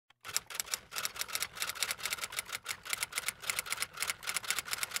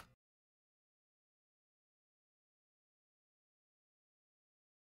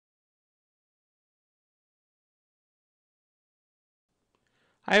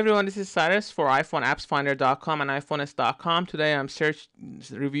Hi everyone, this is Cyrus for iPhoneAppsFinder.com and iPhoneist.com. Today I'm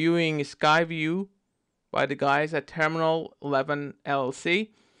reviewing Skyview by the guys at Terminal 11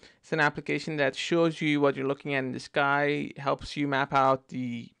 LLC. It's an application that shows you what you're looking at in the sky, helps you map out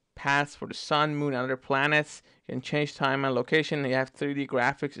the paths for the sun, moon, and other planets. You can change time and location. You have 3D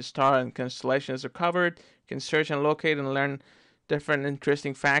graphics, star and constellations are covered. You can search and locate and learn different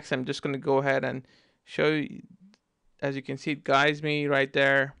interesting facts. I'm just going to go ahead and show you. As you can see, it guides me right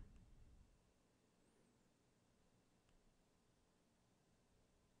there.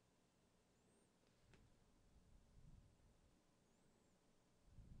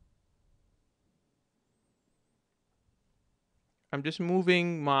 I'm just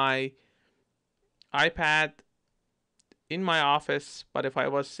moving my iPad in my office, but if I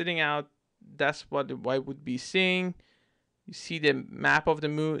was sitting out, that's what I would be seeing. You see the map of the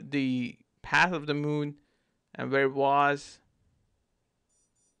moon, the path of the moon, and where it was.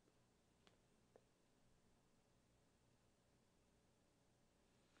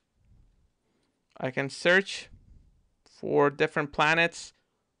 I can search for different planets.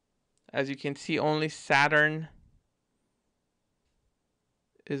 As you can see, only Saturn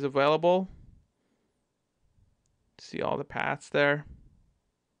is available. See all the paths there.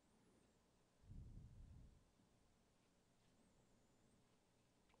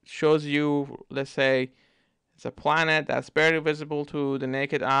 Shows you, let's say, it's a planet that's barely visible to the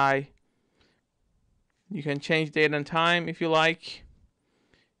naked eye. You can change date and time if you like.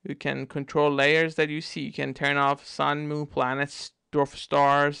 You can control layers that you see. You can turn off sun, moon, planets, dwarf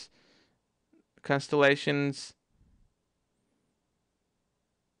stars, constellations.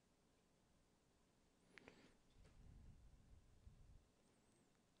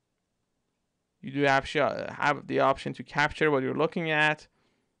 You do have the option to capture what you're looking at.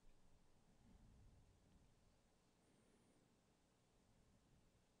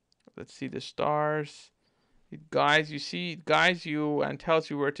 Let's see the stars. It guides you and tells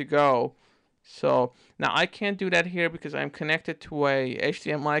you where to go. So now I can't do that here because I'm connected to a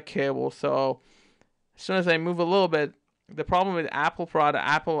HDMI cable. So as soon as I move a little bit, the problem with Apple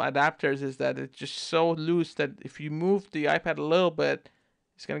adapters is that it's just so loose that if you move the iPad a little bit,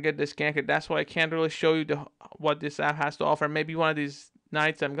 it's gonna get disconnected. That's why I can't really show you what this app has to offer. Maybe one of these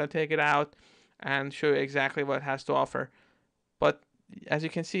nights I'm gonna take it out and show you exactly what it has to offer. But as you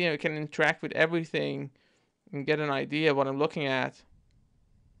can see, I can interact with everything and get an idea of what I'm looking at.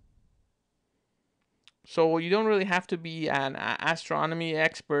 So you don't really have to be an astronomy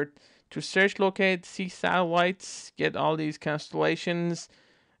expert to search, locate, see satellites, get all these constellations,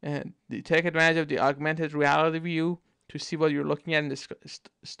 and take advantage of the augmented reality view to see what you're looking at in the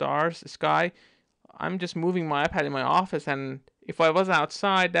stars, the sky. I'm just moving my iPad in my office, and if I was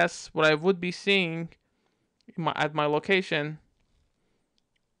outside, that's what I would be seeing at my location.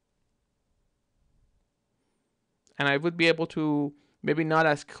 And I would be able to, maybe not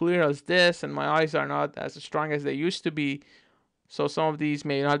as clear as this, and my eyes are not as strong as they used to be, so some of these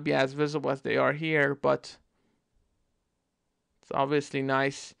may not be as visible as they are here, but it's obviously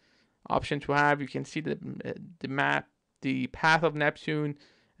nice option to have. You can see the map, the path of Neptune,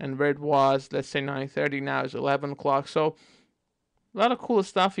 and where it was. Let's say 9:30, now is 11 o'clock. So a lot of cool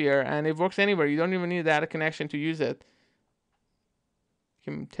stuff here, and it works anywhere. You don't even need a data connection to use it.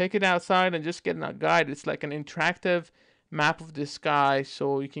 You can take it outside and just get a guide. It's like an interactive map of the sky,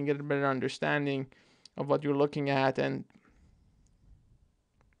 so you can get a better understanding of what you're looking at. And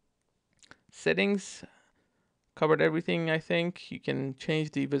settings covered everything, I think. You can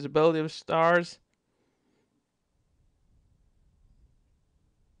change the visibility of stars.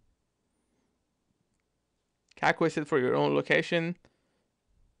 Calculate it for your own location.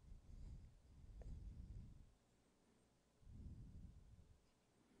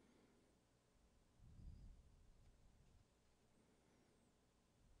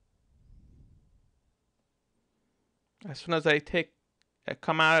 As soon as I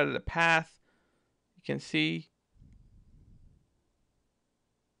come out of the path, you can see.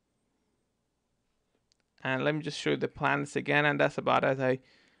 And let me just show you the planets again, and that's about it. I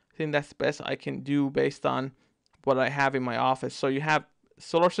think that's the best I can do based on what I have in my office. So you have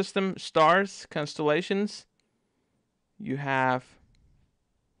solar system, stars, constellations. You have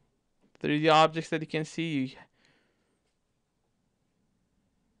 3D objects that you can see.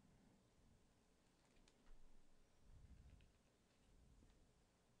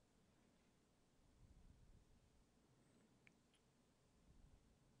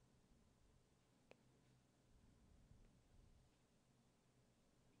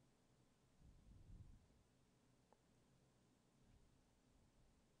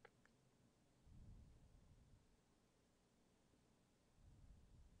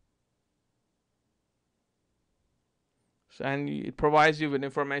 and it provides you with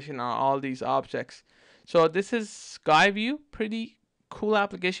information on all these objects. So this is Skyview, pretty cool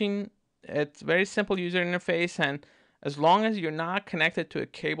application. It's very simple user interface, and as long as you're not connected to a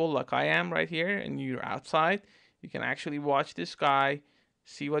cable like I am right here and you're outside, you can actually watch the sky,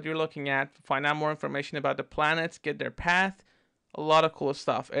 see what you're looking at, find out more information about the planets, get their path, a lot of cool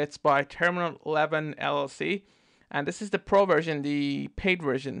stuff. It's by Terminal 11 LLC, and this is the pro version, the paid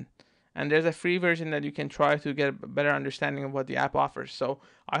version. And there's a free version that you can try to get a better understanding of what the app offers. So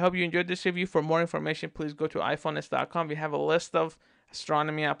I hope you enjoyed this review. For more information, please go to iPhoneist.com. We have a list of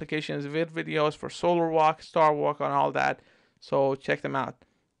astronomy applications, videos for solar walk, star walk, and all that. So check them out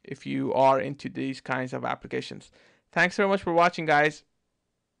if you are into these kinds of applications. Thanks very much for watching, guys.